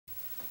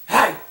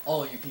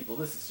all you people,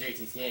 this is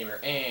JT'z-gamer,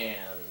 and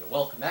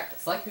welcome back to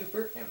Sly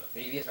Cooper and the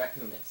Thevious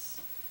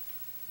Raccoonus.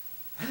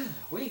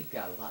 We've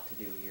got a lot to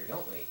do here,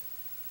 don't we?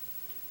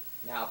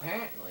 Now,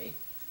 apparently,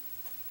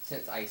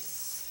 since I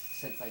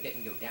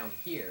didn't go down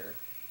here,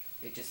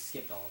 it just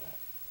skipped all that.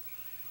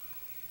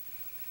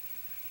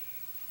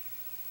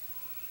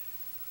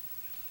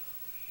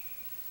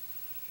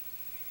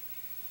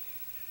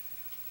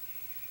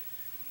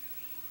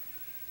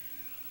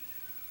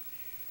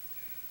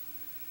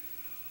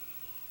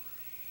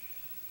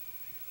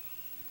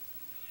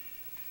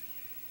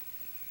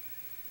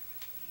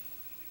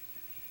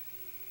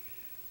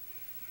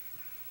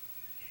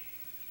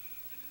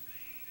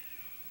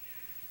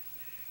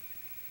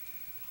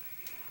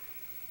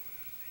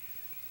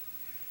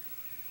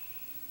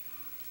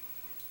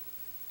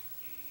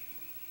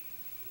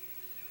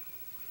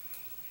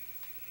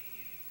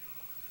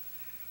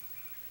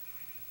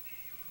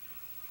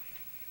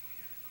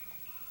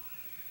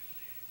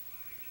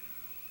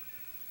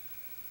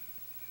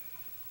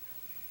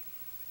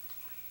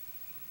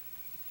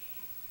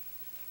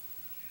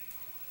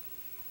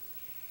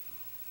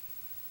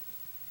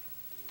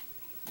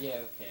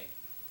 Yeah, okay.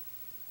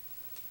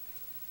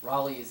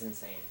 Raleigh is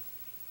insane.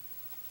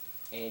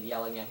 And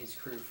yelling at his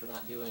crew for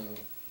not doing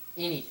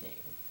anything.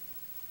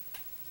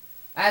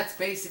 That's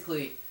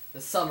basically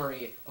the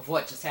summary of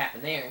what just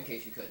happened there, in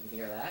case you couldn't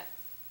hear that.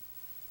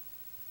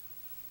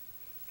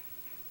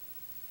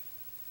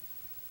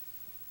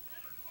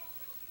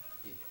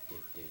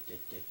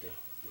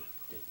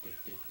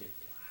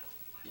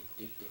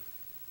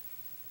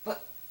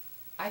 But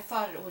I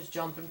thought it was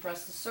jump and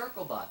press the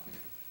circle button.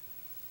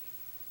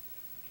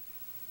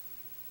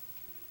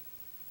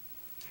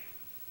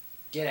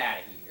 Get out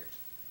of here.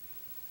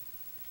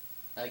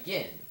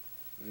 Again,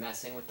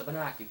 messing with the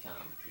binocular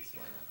please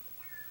why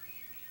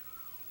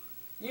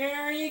not?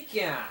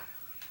 Eureka!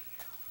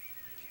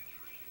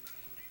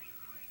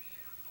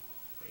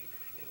 Wait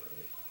for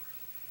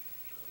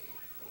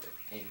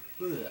it. And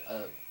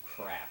oh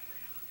crap.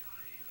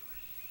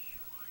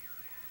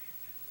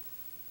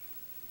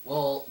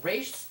 Well,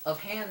 raise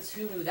of hands,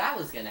 who knew that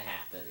was gonna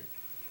happen?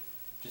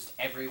 Just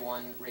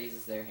everyone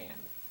raises their hand.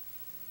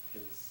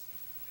 Because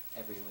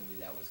everyone knew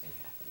that was gonna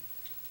happen.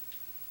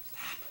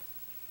 Stop.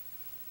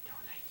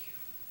 Don't like you.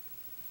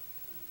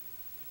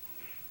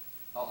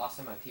 Oh,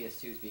 also my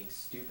PS2 is being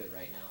stupid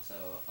right now, so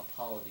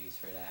apologies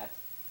for that.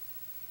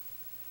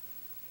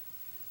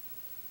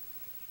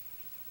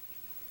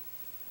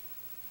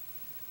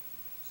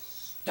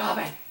 Stop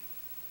it!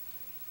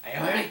 I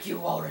don't like you,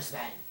 Walrus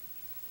Man!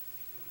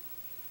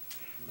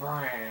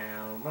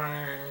 Brown,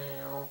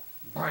 brown,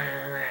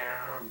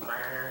 brown,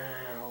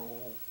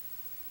 brown.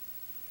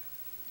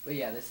 But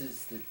yeah, this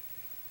is the...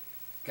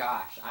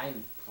 Gosh,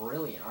 I'm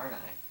brilliant, aren't I?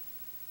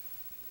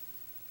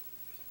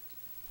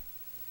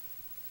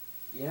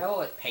 You know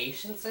what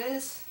patience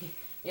is?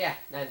 Yeah,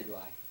 neither do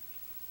I.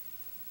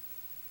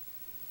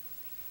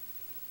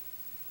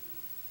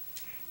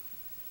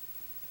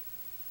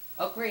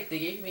 Oh great, they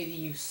gave me the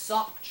You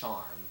Suck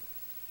charm.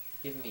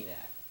 Give me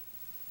that.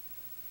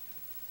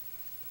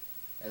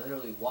 I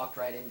literally walked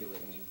right into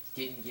it and you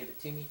didn't give it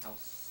to me? How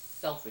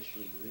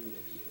selfishly rude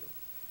of you.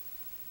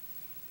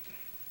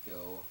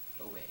 Go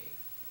away.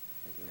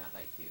 I do not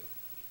like you.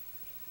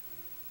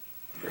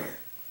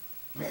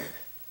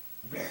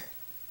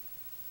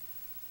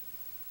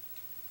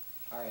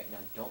 Alright, now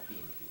don't be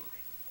an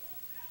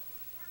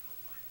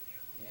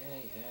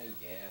idiot.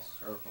 Yeah,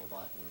 circle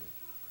button.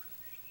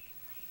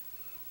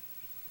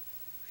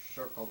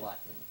 Circle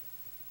button.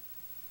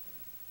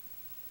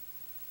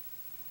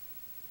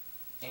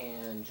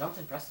 And jumped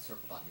and pressed the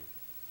circle button.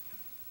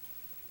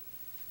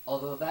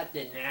 Although that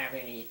didn't have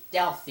any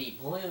stealthy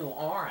blue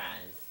auras.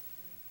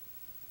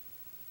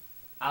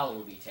 I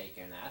will be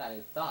taking that. I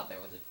thought there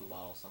was a poo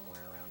bottle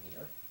somewhere around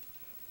here.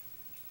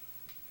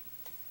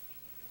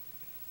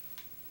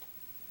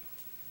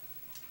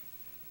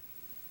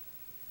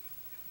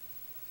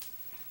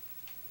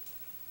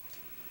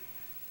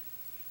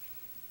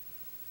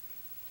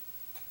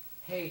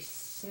 Hey,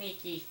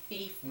 sneaky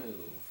thief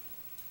move.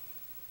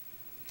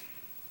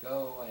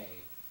 Go away.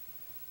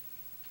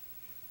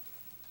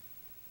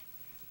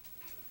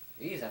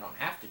 These I don't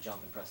have to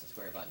jump and press the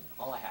square button.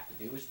 All I have to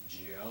do is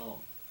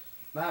jump.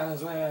 Might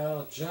as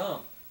well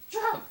jump.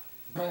 Jump!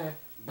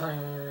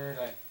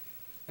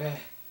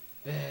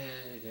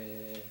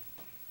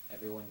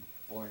 Everyone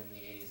born in the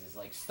 80s is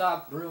like,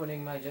 stop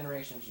ruining my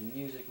generation's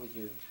music with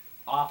your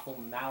awful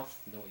mouth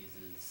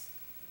noises.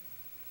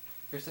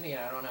 Personally,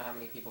 I don't know how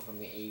many people from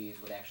the 80s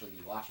would actually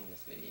be watching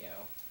this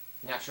video.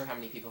 Not sure how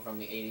many people from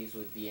the 80s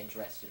would be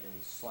interested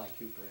in Sly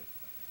Cooper.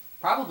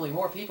 Probably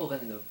more people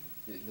than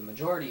the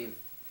majority of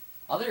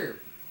other,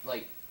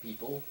 like,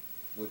 people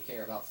would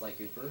care about Sly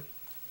Cooper.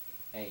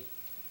 Hey.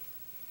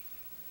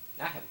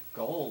 I have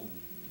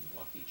golden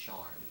lucky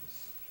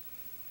charms.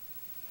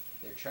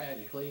 They're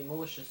tragically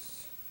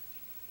malicious.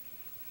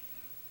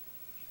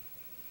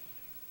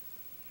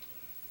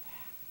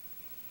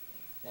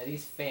 Now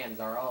these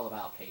fans are all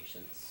about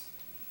patience.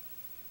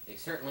 They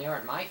certainly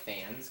aren't my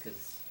fans,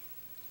 because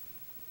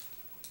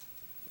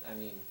I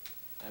mean,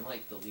 I'm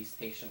like the least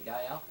patient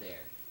guy out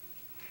there.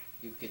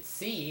 You could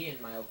see in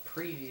my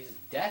previous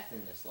death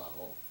in this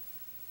level.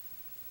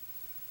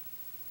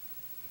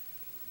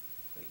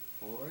 Wait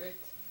for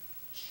it.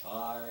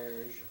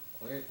 Charge.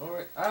 Wait for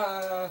it.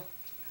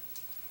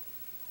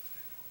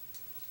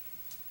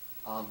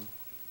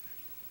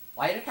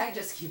 Why did I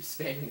just keep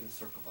spamming the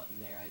circle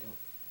button there?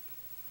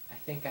 I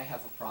think I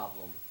have a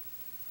problem.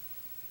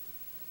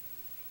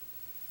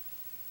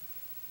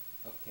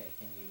 Okay,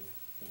 can you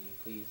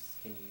please,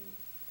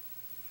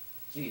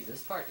 Jeez,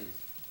 this part is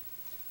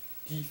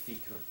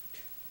difficult.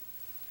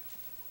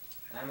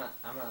 I'm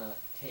gonna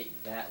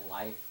take that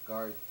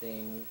lifeguard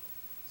thing,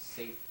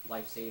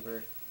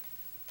 lifesaver.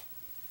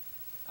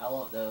 I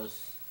love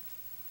those.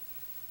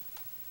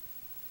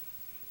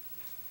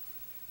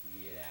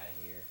 Get out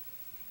of here.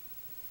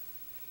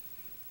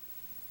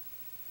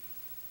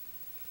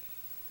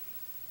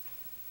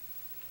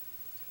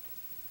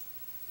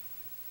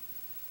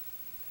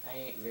 I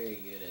ain't very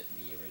good at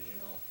the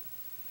original.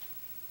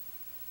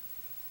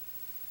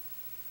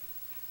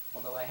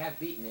 Although I have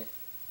beaten it.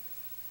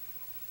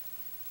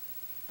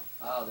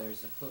 Oh,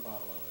 there's a flu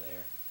bottle over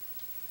there.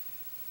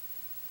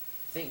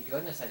 Thank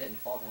goodness I didn't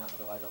fall down,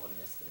 otherwise I would have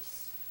missed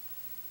this.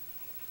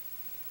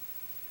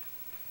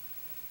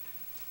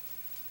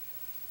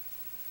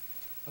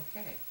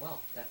 Okay,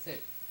 well, that's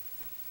it.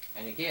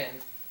 And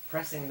again,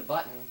 pressing the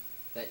button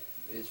that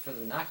is for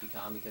the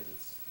Nakukon because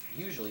it's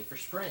usually for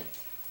sprint.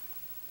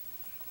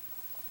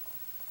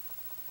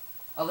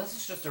 Oh, this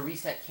is just a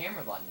reset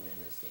camera button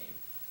in this game.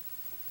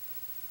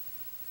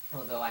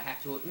 Although I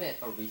have to admit,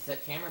 a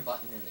reset camera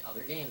button in the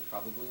other games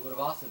probably would have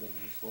also been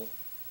useful.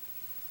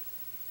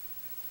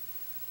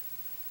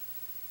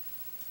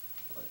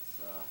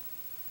 Let's, I'll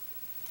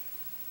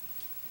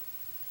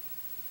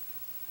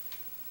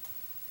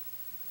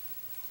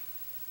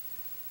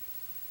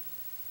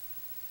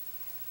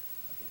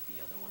get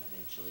the other one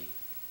eventually.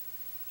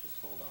 Just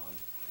hold on.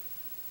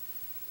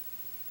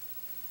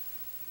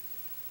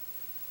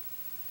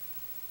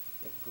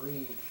 You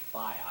breathe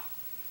fire.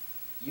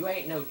 You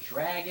ain't no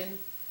dragon,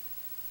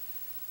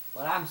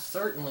 but I'm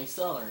certainly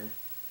southern.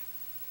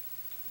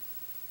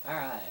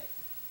 Alright.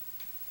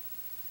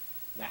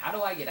 Now, how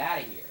do I get out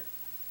of here?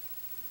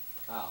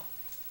 Oh.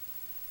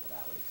 Well,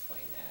 that would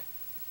explain that.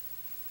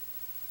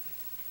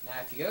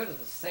 Now, if you go to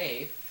the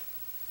safe,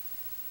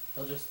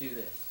 he'll just do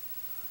this.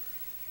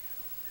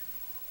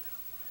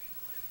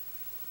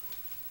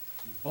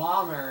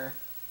 Bomber!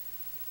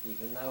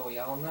 Even though we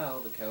all know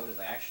the code is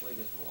actually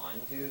just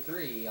 1, 2,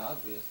 3,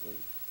 obviously.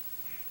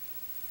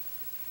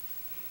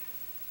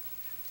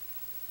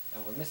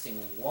 And we're missing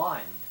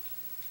 1.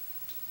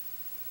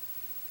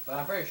 But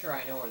I'm pretty sure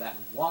I know where that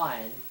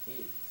 1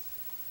 is.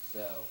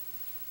 So,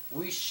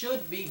 we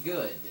should be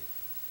good.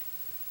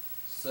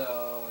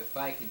 So, if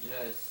I could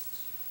just...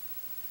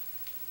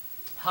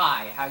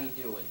 Hi, how you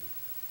doing?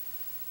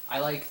 I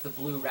like the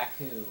blue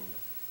raccoon.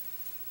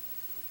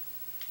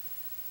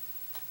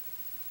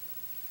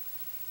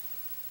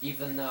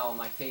 Even though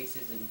my face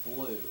isn't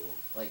blue.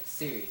 Like,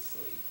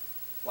 seriously.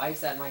 Why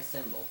is that my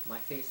symbol? My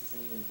face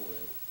isn't even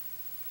blue.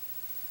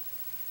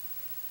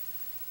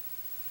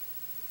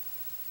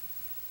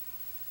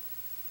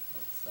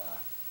 Let's,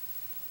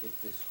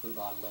 get this clue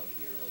bottle over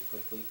here really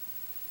quickly.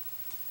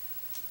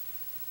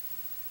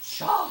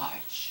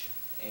 Charge!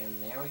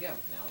 And there we go.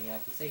 Now we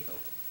have the safe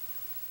open.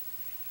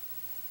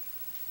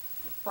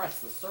 Press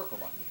the circle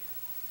button.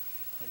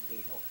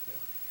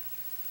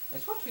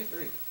 It's 1, 2,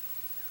 3.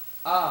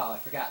 Oh, I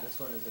forgot. This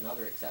one is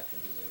another exception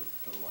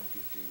to the 1, 2,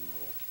 3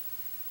 rule.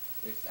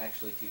 It's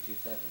actually 2, 2,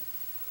 7.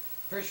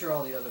 Pretty sure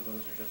all the other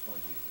ones are just 1,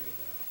 2, 3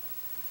 though.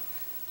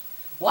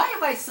 Why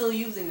am I still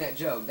using that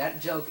joke?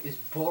 That joke is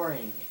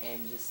boring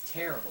and just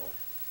terrible.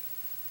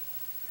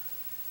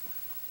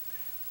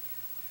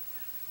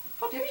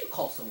 How dare you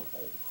call someone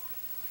old?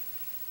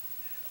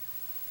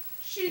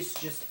 She's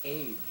just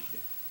aged.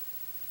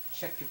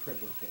 Check your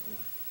privilege, Bentley.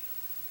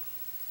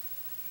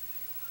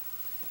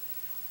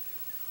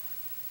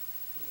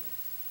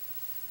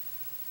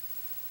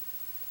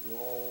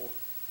 Roll.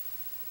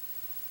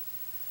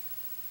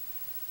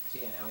 So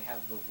yeah, now we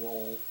have the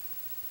roll.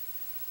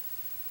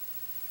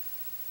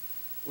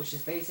 Which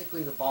is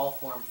basically the ball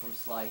form from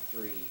Sly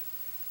 3.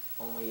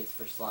 Only it's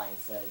for Sly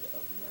instead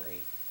of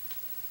Murray.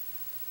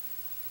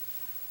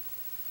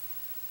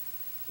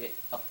 Get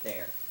up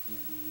there, you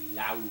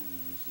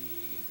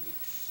lousy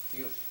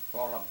excuse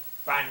for a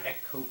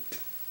bandicoot.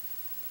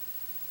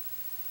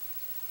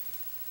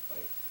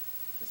 Wait,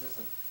 this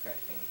isn't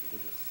Crash Bandicoot,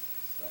 this is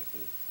Sly 2.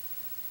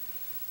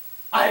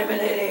 I'm an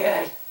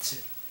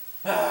idiot!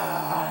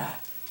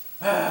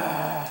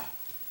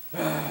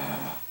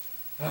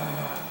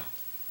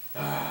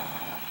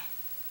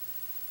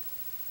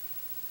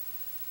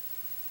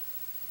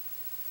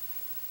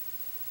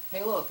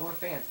 Hey look, more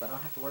fans, but I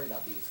don't have to worry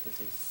about these because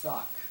they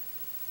suck.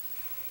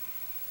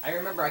 I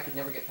remember I could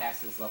never get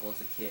past this level as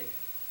a kid.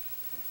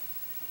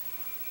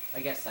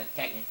 I guess I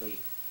technically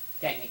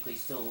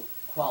still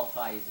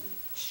qualify as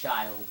a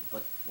child,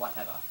 but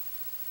whatever.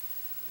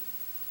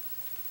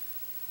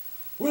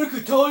 What I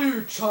could tell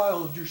your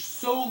child, you're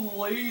so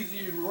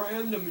lazy and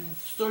random and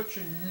such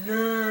a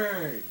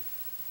nerd.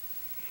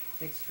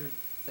 Thanks for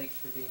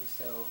being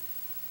so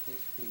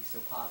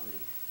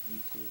positive,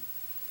 YouTube.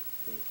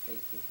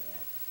 Thank you for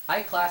that.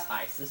 High class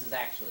heist. This is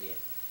actually it.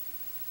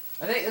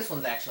 I think this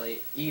one's actually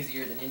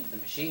easier than Into the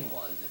Machine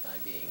was, if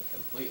I'm being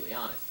completely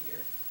honest here.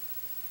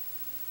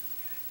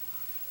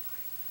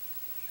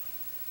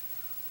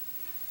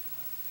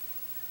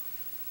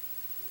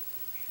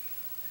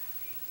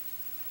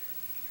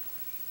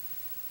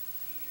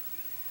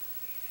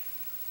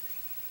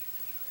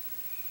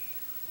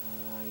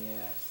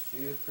 Yeah,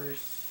 super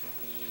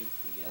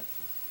sneaky. That's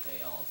what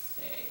they all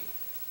say.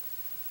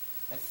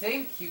 I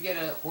think you get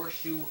a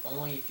horseshoe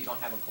only if you don't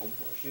have a golden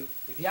horseshoe.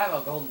 If you have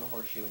a golden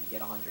horseshoe and you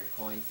get 100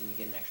 coins, then you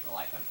get an extra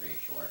life, I'm pretty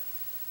sure.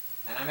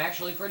 And I'm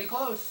actually pretty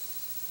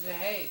close.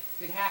 Hey, it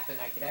could happen.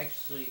 I could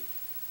actually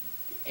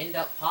end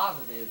up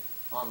positive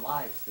on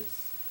lives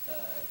this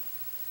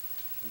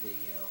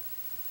video.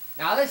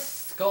 Now this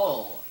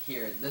skull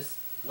here, this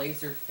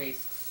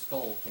laser-faced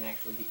skull can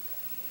actually be...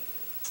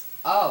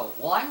 Oh,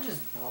 well I'm just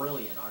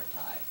brilliant, aren't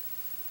I?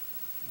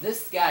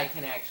 This guy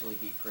can actually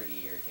be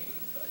pretty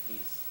irritating, but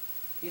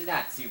he's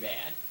not too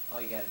bad.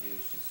 All you gotta do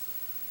is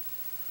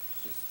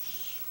just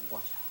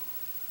what?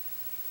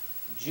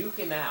 Juke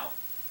him out.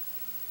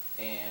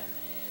 And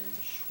then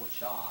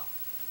switch-off.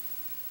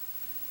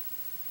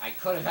 I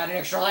could have had an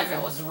extra life if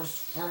it wasn't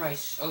for my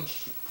own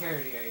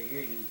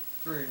stupidity.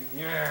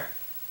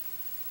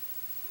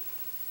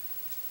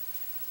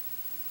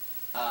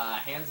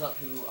 Hands up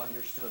who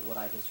understood what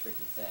I just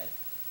freaking said.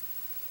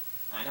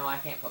 I know I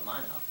can't put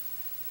mine up.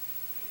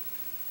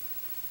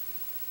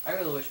 I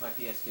really wish my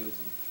PS2 was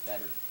in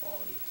better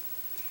quality.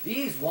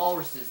 These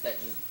walruses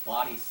that just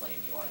body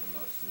slam you are the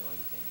most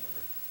annoying thing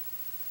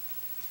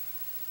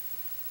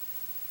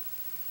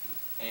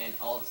ever. And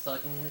all of a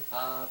sudden,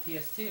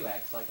 PS2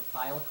 acts like a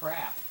pile of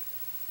crap.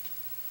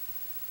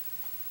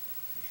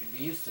 I should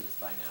be used to this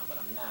by now, but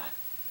I'm not.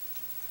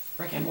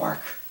 Frickin'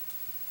 work!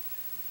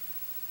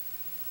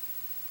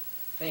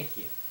 Thank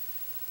you.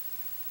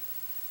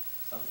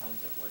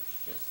 Sometimes it works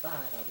just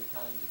fine, other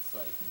times it's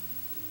like,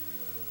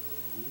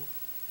 no,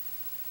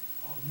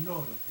 I'm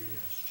not a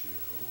PS2.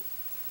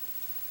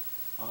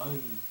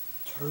 I'm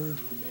turd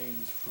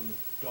remains from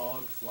a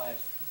dog's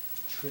last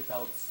trip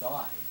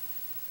outside.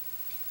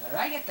 Now, did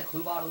I get the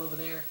clue bottle over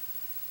there?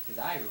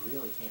 Because I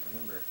really can't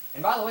remember.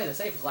 And by the way, the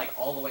safe is like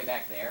all the way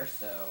back there,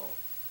 so...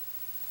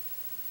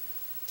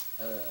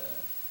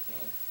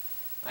 yeah.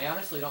 I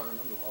honestly don't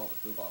remember where all the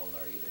clue bottles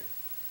are either.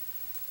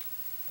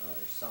 Oh,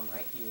 there's some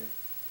right here.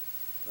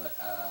 But,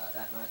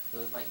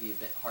 those might be a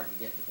bit hard to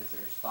get because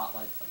there's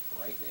spotlights like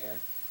right there.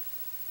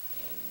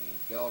 And you need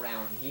to go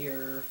around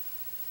here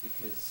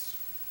because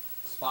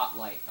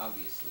spotlight,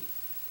 obviously.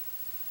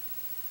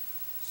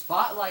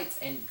 Spotlights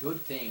and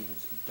good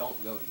things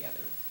don't go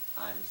together.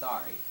 I'm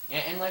sorry.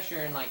 Unless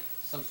you're in, like,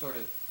 some sort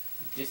of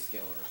disco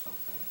or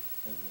something.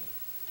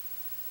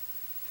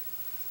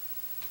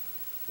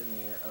 Then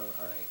there. Oh,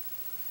 alright.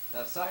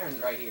 Now, the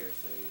siren's right here,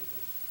 so you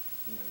just,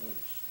 you know,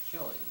 just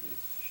chill it.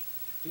 It's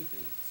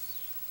stupid.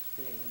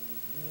 Yeah.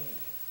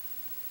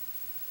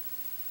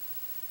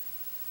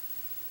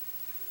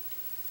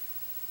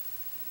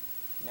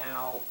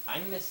 Now,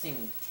 I'm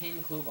missing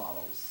 10 clue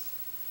bottles.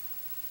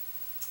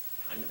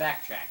 Time to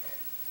backtrack.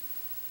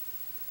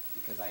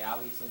 Because I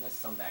obviously missed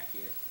some back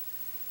here.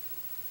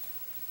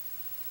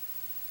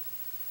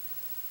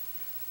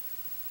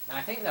 Now,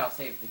 I think that'll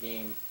save the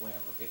game whenever,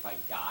 if I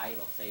die,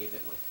 it'll save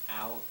it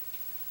without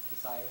the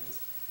sirens.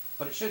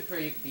 But it should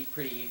be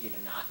pretty easy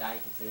to not die,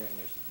 considering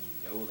there's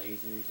no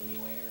lasers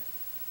anywhere.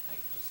 I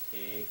can just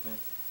take my time.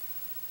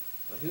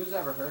 But who's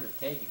ever heard of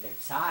taking their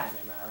time,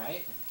 am I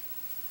right?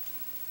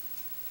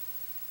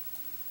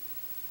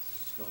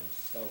 This is going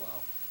so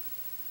well.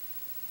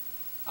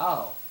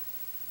 Oh.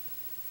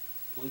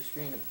 Blue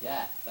screen of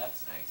death.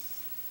 That's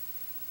nice.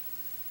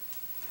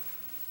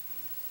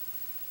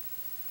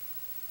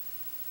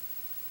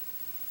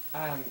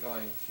 I'm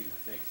going to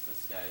fix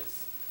this,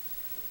 guys.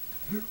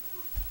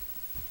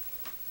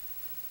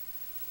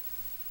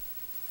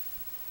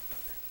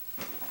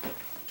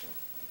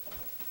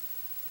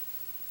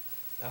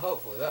 Now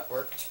hopefully that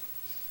worked.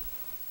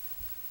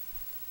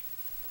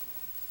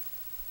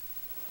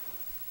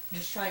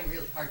 Just trying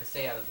really hard to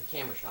stay out of the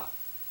camera shot.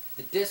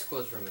 The disc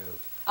was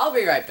removed. I'll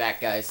be right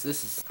back, guys.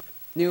 This is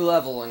new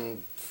level,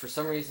 and for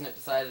some reason it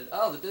decided,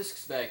 oh, the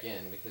disc's back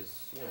in,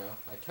 because, you know,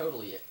 I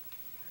totally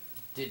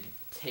did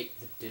take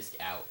the disc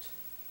out.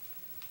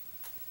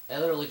 I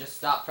literally just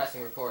stopped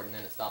pressing record, and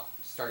then it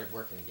started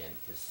working again,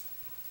 because,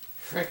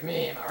 frick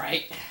me, am I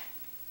right?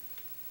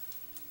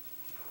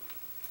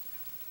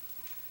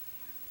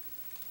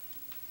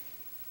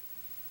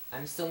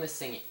 I'm still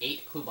missing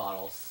 8 clue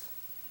bottles.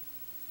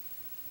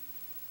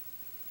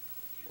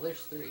 Well,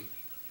 there's 3.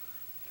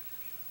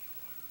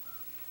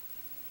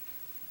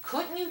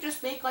 Couldn't you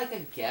just make, like, a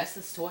guess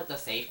as to what the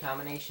safe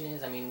combination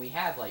is? I mean, we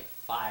have, like,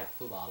 5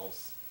 clue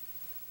bottles.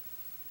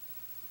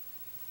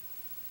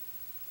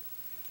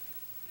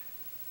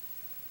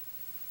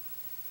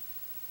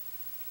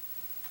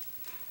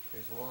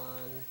 There's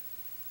one.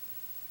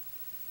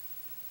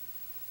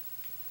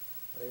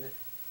 Where?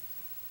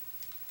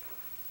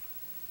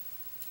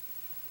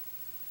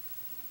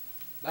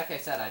 Like I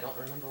said, I don't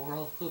remember where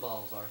all the clue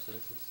bottles are, so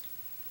this is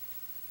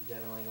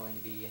definitely going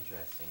to be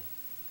interesting.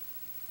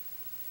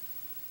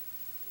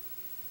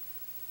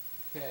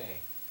 Okay.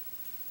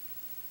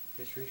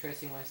 Just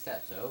retracing my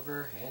steps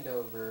over and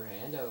over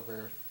and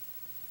over.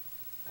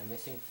 I'm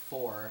missing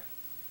 4.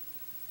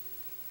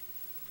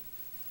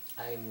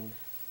 I'm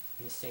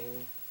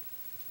missing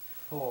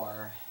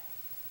 4.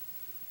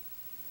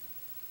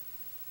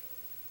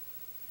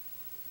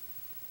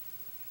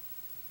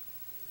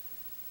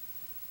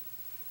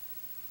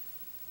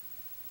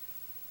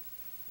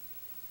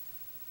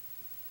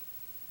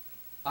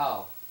 Oh.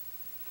 Well,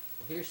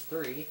 here's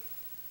 3.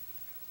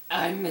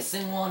 I'm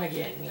missing 1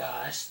 again,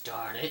 gosh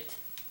darn it.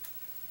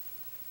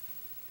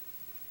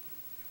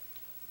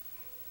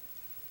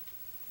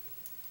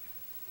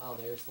 Oh,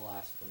 there's the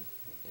last one,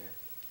 right there.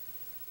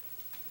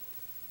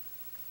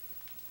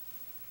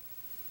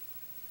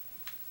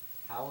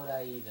 How would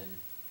I even?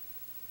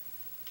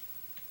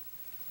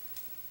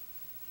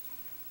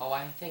 Oh,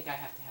 I think I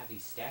have to have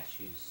these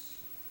statues.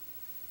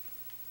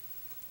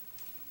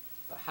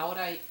 But how would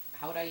I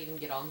even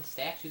get on the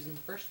statues in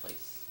the first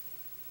place?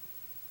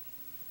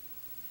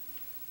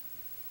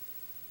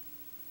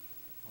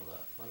 Hold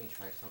up, let me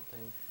try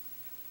something.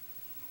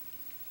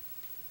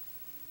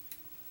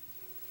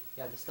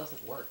 Yeah, this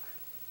doesn't work.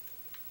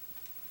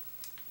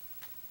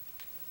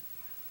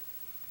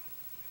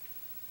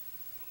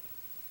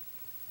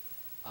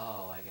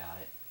 Oh, I got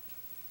it.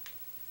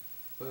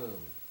 Boom.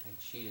 I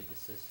cheated the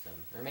system.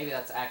 Or maybe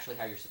that's actually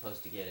how you're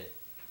supposed to get it.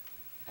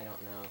 I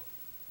don't know.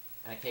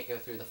 And I can't go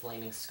through the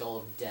flaming skull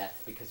of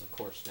death, because of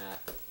course not.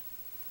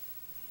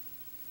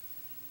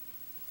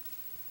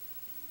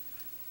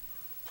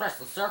 Press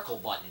the circle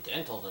button to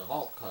enter the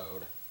vault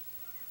code.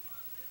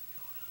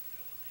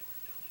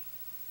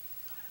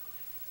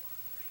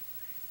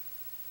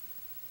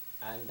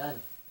 I'm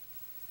done.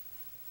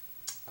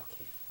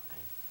 Okay,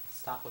 fine.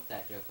 Stop with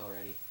that joke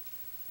already.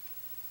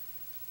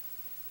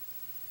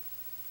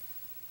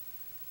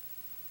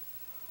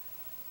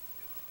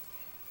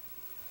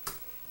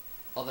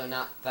 Although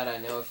not that I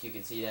know if you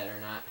can see that or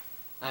not.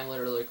 I'm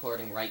literally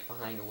recording right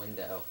behind a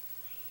window.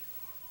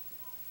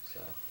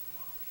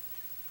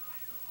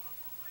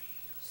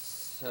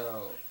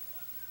 So...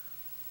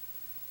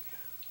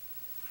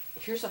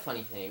 Here's a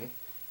funny thing.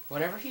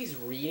 Whenever he's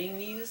reading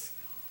these,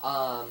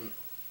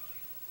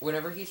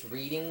 whenever he's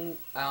reading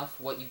off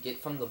what you get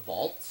from the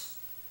vaults,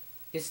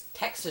 his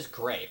text is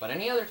gray, but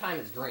any other time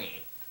it's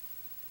green.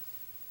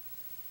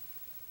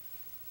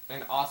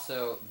 And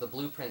also, the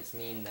blueprints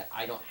mean that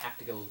I don't have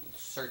to go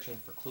searching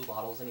for clue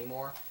bottles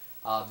anymore,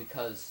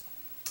 because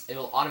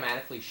it'll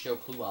automatically show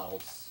clue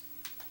bottles.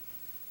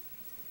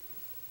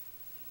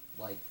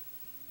 Like,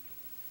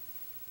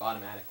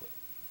 automatically.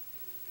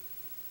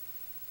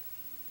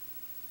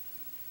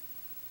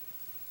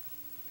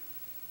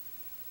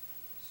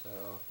 So,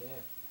 yeah.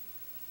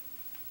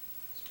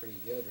 It's pretty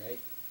good, right?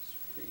 It's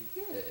pretty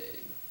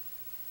good.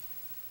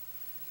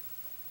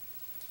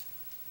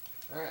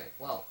 Alright,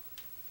 well.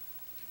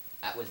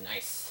 That was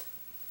nice.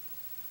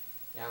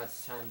 Now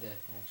it's time to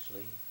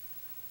actually...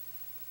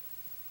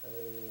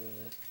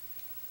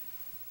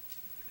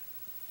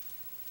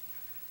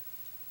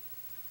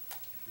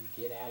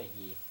 get out of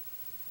here.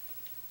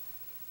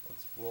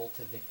 Let's roll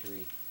to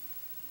victory.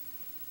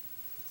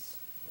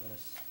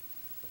 Let's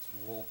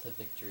roll to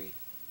victory.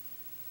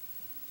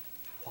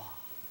 Wow.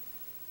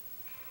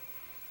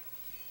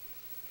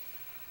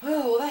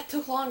 Oh, well, that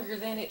took longer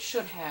than it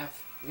should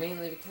have.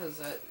 Mainly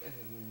because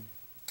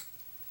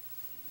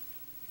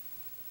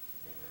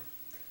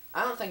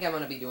I don't think I'm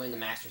going to be doing the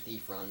Master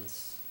Thief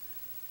runs.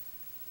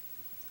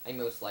 I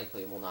most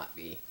likely will not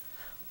be.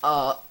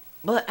 But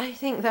I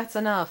think that's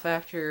enough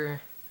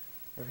after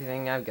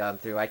everything I've gone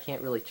through. I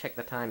can't really check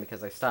the time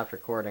because I stopped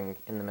recording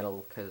in the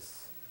middle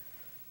because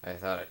I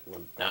thought it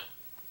would not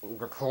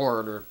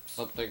record or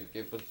something.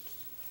 It was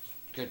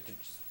good.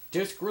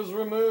 Disc was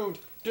removed.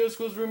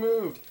 Disc was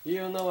removed.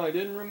 Even though I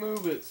didn't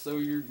remove it, so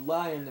you're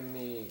lying to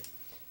me.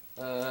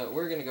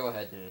 We're gonna go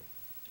ahead and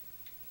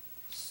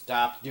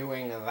stop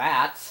doing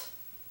that.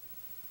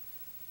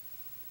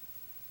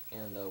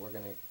 And we're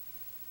gonna...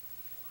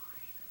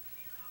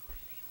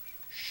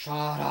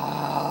 Shut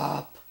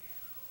up!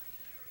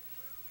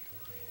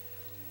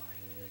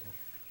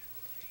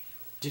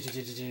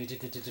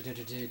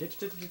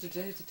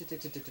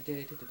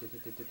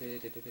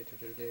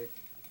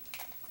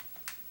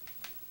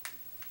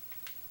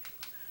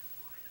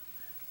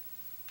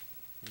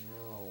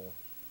 No.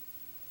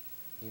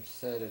 You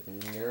said it,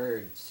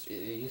 nerds.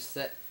 You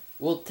said...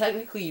 Well,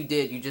 technically you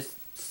did. You just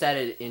said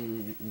it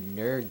in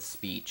nerd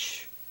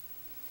speech.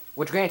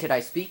 Which, granted,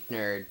 I speak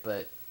nerd,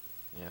 but...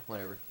 Yeah,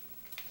 whatever.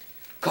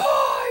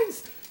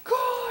 Coins!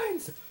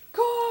 Coins!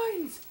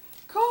 Coins!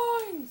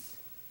 Coins!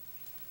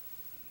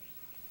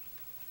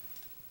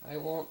 I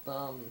want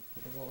them.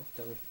 I want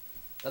them.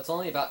 That's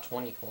only about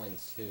 20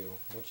 coins, too,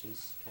 which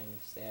is kind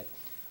of sad.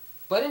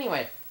 But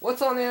anyway,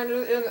 what's on the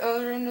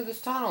other end of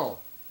this tunnel?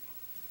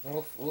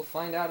 We'll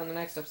find out in the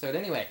next episode.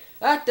 Anyway,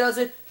 that does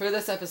it for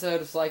this episode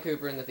of Sly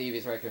Cooper and the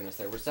Thevious Raccoonus.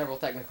 There were several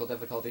technical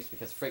difficulties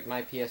because freak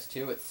my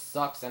PS2, it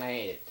sucks and I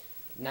hate it.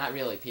 Not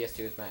really. PS2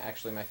 is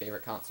actually my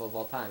favorite console of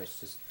all time.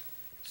 It's just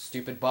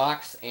stupid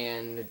box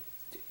and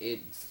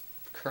it's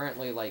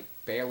currently like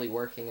barely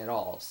working at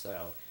all.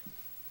 So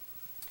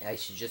I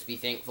should just be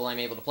thankful I'm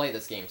able to play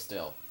this game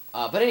still.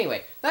 But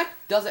anyway, that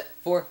does it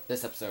for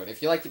this episode.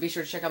 If you liked it, be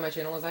sure to check out my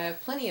channel as I have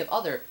plenty of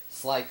other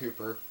Sly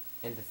Cooper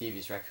and the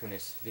Thevious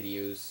Raccoonus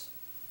videos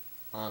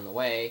on the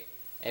way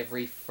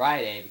every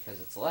Friday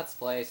because it's a Let's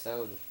Play,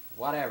 so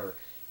whatever.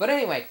 But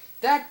anyway,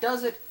 that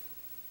does it.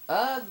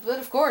 But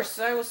of course,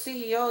 I will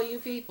see all you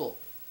people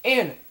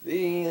in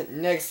the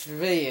next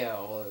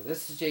video.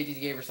 This is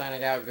JT'z-gamer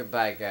signing out.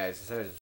 Goodbye, guys.